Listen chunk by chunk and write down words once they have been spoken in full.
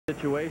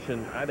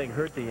situation, I think,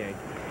 hurt the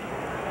Yankees.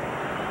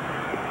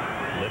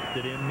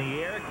 Lifted in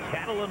the air,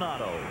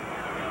 Catalinato.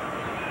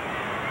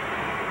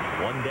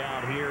 One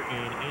down here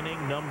in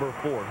inning number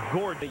 4.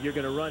 Gordon. You're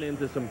going to run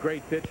into some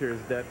great pitchers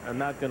that are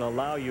not going to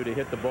allow you to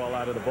hit the ball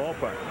out of the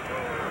ballpark.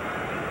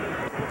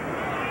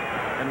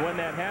 And when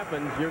that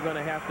happens, you're going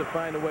to have to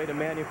find a way to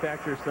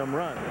manufacture some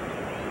run.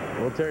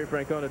 Well, Terry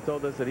Francona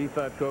told us that he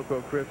thought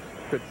Coco Cripps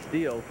could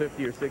steal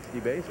 50 or 60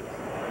 bases.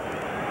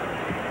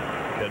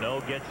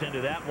 Cano gets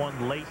into that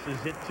one,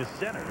 laces it to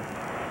center.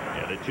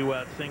 And a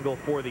 2-out single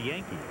for the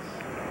Yankees.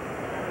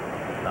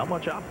 Not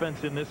much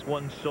offense in this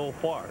one so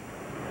far.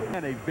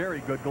 And a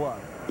very good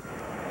glove.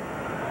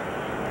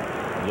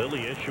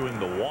 Lilly issuing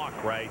the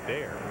walk right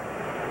there.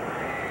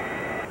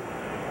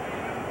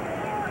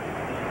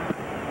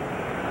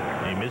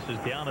 He misses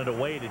down and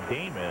away to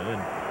Damon,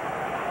 and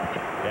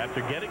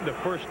after getting the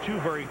first 2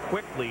 very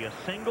quickly, a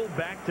single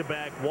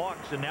back-to-back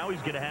walks, and now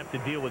he's going to have to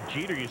deal with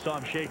Jeter. You saw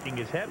him shaking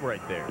his head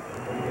right there.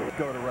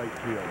 Go to right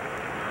field.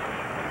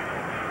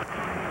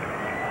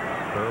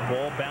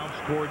 Curveball bounced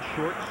towards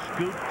short,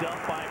 scooped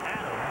up by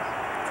Adams.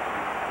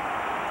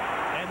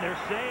 And they're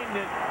saying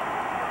that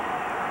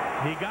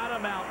he got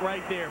him out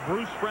right there.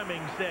 Bruce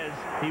Fleming says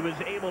he was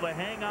able to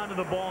hang on to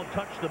the ball,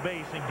 touch the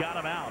base, and got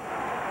him out.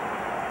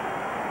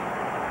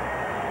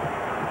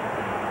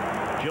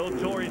 Joe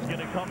Torre's going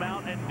to come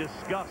out and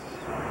discuss.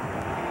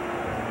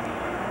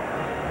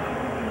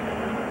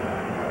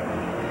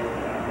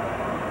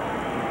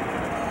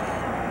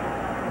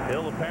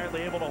 Hill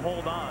apparently able to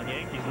hold on.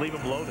 Yankees leave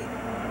him loaded.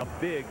 A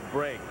big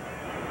break.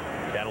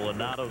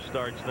 Catalinato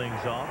starts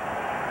things off.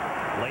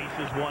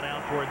 Laces one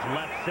out towards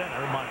left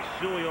center.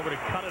 Matsui over to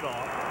cut it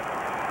off.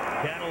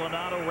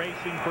 Catalinato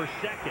racing for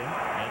second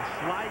and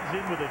slides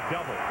in with a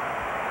double.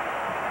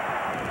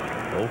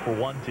 0 for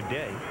 1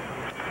 today.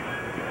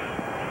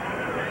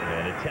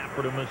 And a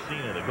tapper to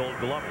Messina, the Gold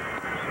Glover,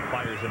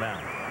 fires him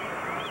out.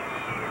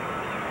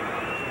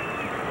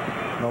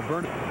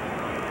 Melbourne.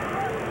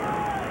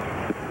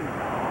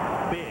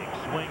 Big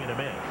swing and a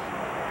miss.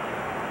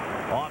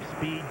 Off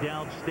speed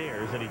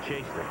downstairs, and he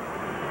chased it.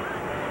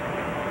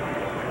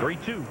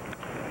 3-2.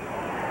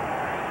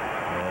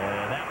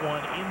 And that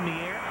one in the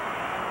air.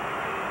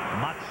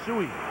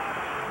 Matsui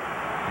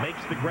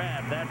makes the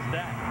grab. That's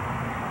that.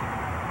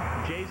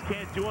 Jays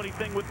can't do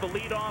anything with the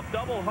leadoff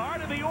double.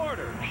 Heart of the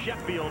order.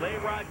 Sheffield,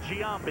 A-Rod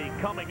Giambi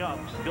coming up,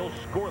 still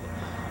scoreless.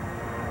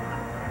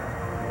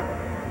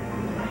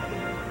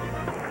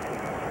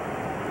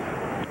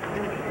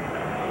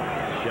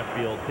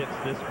 Sheffield hits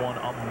this one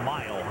a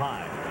mile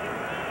high.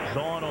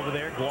 Zahn over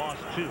there, Gloss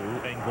 2,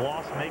 and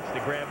Gloss makes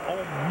the grab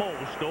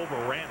almost over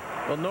Randall.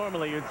 Well,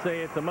 normally you'd say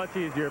it's a much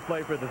easier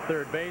play for the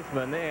third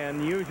baseman,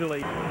 and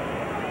usually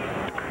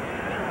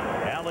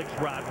Alex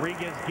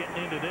Rodriguez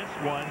getting into this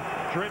one,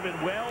 driven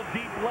well,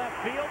 deep left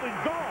field,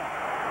 and gone.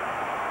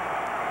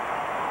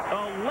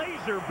 A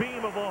laser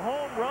beam of a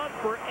home run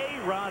for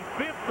A-Rod,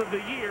 5th of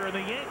the year, and the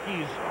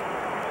Yankees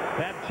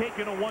have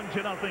taken a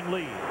 1-0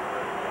 lead.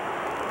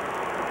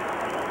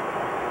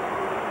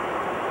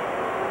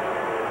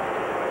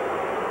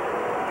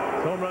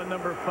 home run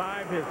number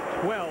 5, his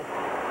 12th,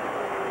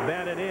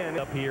 batted in.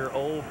 Up here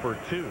 0 for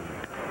 2.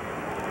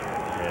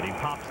 And he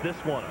pops this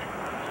one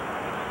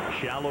up.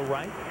 Shallow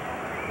right.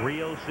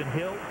 Rios and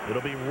Hill.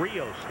 It'll be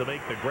Rios to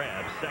make the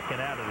grab. Second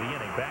out of the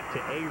inning. Back to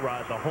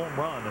A-Rod, the home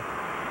run.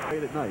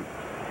 Late at night.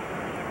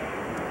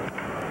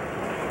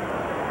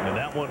 And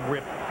that one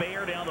ripped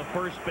fair down the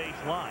first base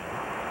line.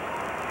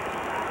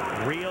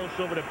 Rios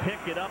over to pick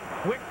it up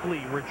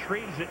quickly,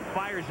 retrieves it,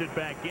 fires it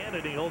back in,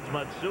 and he holds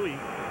Matsui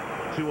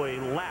to a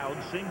loud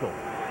single.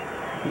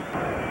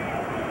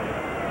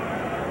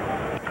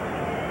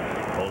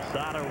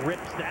 Posada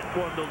rips that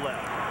one to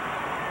left.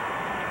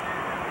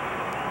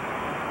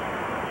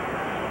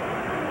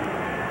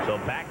 So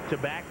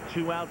back-to-back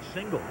 2-out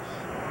singles.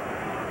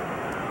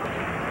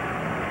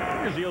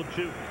 Here's the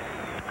 0-2.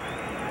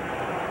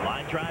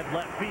 Line drive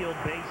left field,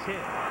 base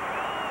hit.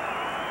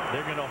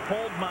 They're going to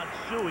hold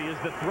Matsui as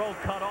the throw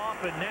cut off,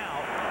 and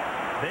now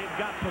they've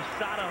got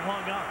Posada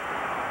hung up.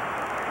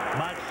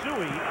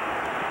 Matsui,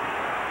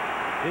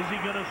 is he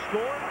going to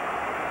score?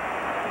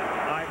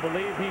 I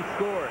believe he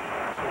scored.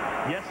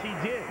 Yes, he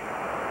did.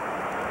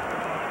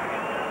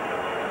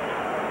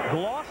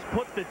 Gloss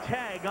put the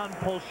tag on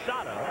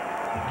Posada.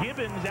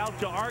 Gibbons out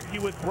to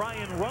argue with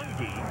Brian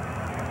Runge,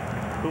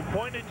 who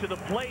pointed to the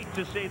plate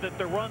to say that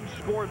the run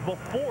scored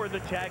before the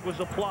tag was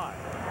applied.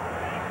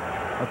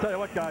 I'll tell you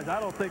what, guys, I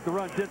don't think the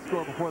run did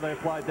score before they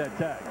applied that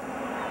tag.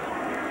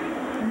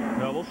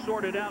 No, we'll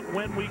sort it out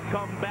when we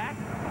come back.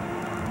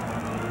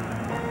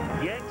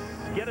 Yanks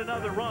get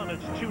another run.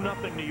 It's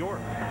 2-0 New York.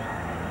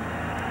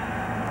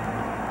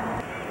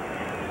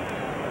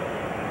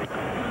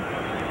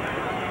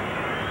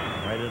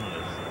 Right into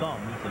his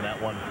thumbs, and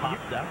that one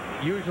popped out.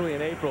 Usually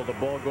in April, the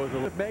ball goes a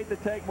little. It made the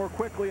tag more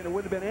quickly, and it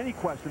wouldn't have been any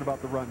question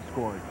about the run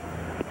scoring.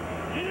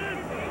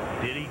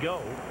 Did he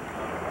go?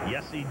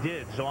 Yes, he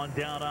did. On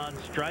down on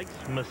strikes.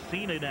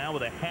 Messina now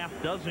with a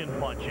half-dozen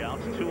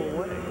punch-outs, 2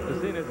 away.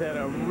 Messina's had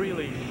a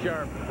really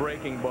sharp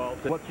breaking ball.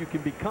 What you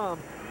can become,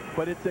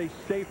 but it's a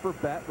safer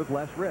bat with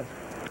less risk.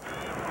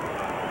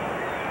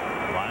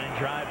 Line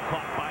drive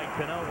caught by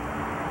Cano.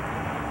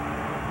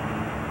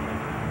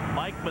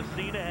 Mike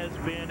Messina has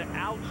been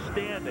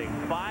outstanding.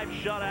 5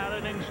 shutout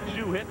innings,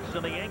 2 hits,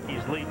 and the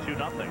Yankees lead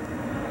 2-0.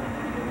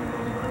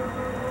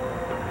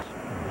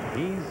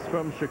 He's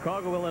from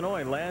Chicago,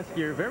 Illinois. Last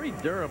year, very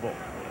durable.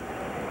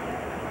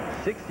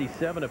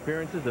 67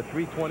 appearances, a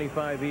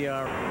 3.25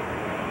 ERA.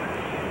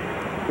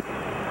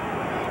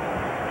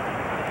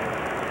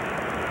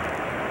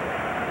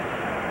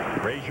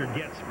 Frazier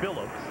gets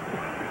Phillips.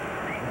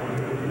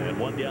 And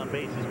 1 down,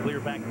 base is clear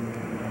back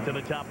to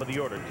the top of the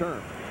order.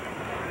 Term.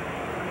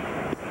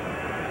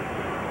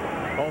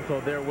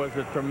 Also, there was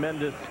a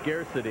tremendous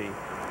scarcity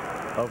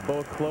of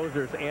both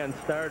closers and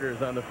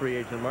starters on the free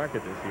agent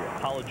market this year.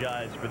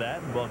 Apologize for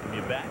that and welcome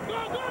you back.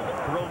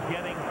 Throw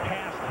getting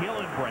past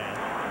Hillenbrand.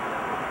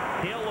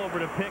 Hill over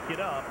to pick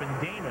it up,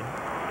 and Damon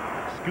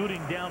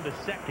scooting down to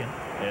second,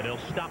 and he'll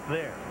stop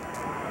there.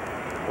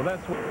 Well,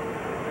 that's what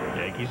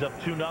Yankees up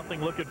 2-0,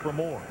 looking for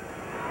more.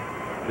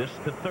 This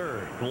to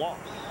third, Gloss.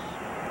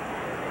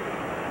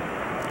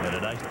 And a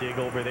nice dig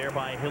over there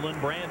by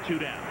Hillenbrand, 2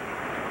 down.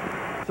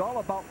 It's all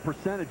about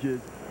percentages.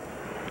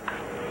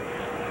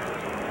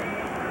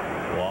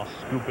 Gloss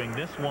scooping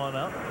this one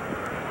up.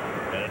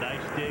 And a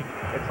nice dig.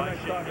 It's nice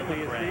talking to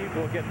you, Steve.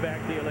 We'll get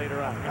back to you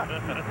later on.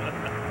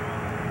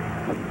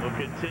 We'll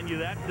continue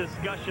that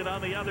discussion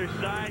on the other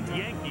side.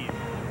 Yankees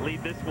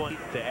lead this one.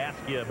 To ask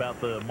you about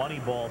the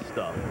Moneyball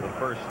stuff. But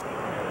first,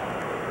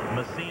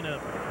 Messina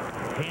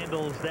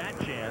handles that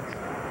chance.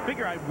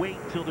 Figure I'd wait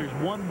till there's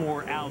one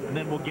more out, and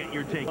then we'll get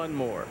your take. One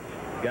more.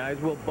 Guys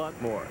will bunt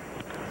more.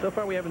 So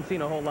far, we haven't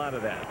seen a whole lot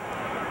of that.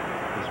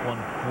 This one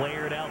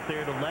flared out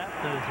there to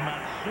left as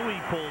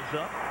Matsui pulls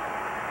up.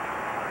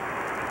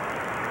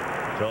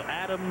 So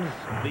Adams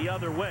the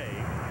other way.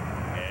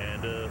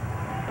 And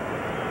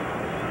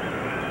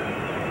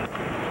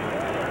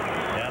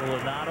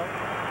Adelanado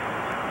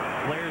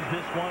flares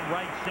this one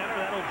right center.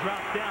 That'll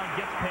drop down,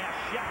 gets past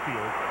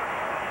Sheffield.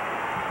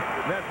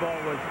 That ball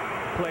was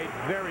played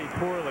very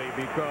poorly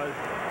because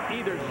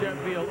either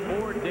Sheffield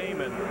or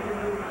Damon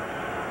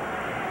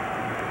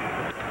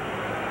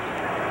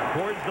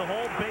towards the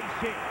hole, base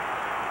hit.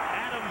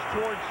 Adams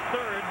towards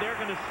third. They're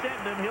going to send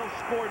him. He'll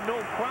score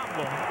no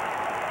problem.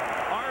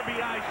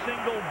 RBI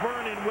single.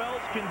 Vernon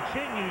Wells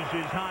continues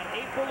his hot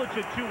April. It's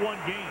a 2-1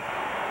 game.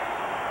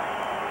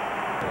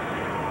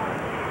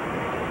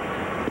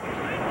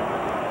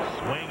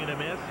 Swing and a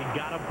miss. He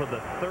got him for the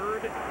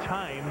 3rd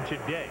time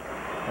today.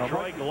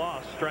 Troy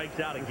Gloss strikes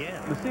out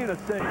again. Messina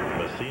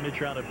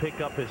trying to pick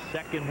up his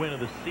 2nd win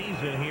of the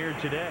season here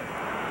today.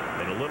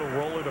 And a little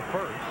roller to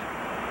first.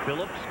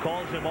 Phillips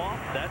calls him off.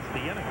 That's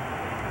the inning.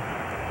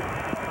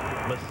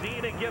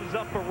 Messina gives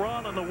up a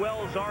run on the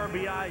Wells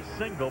RBI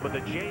single, but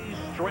the Jays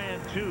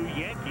strand 2.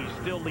 Yankees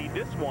still lead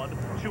this one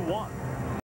 2-1.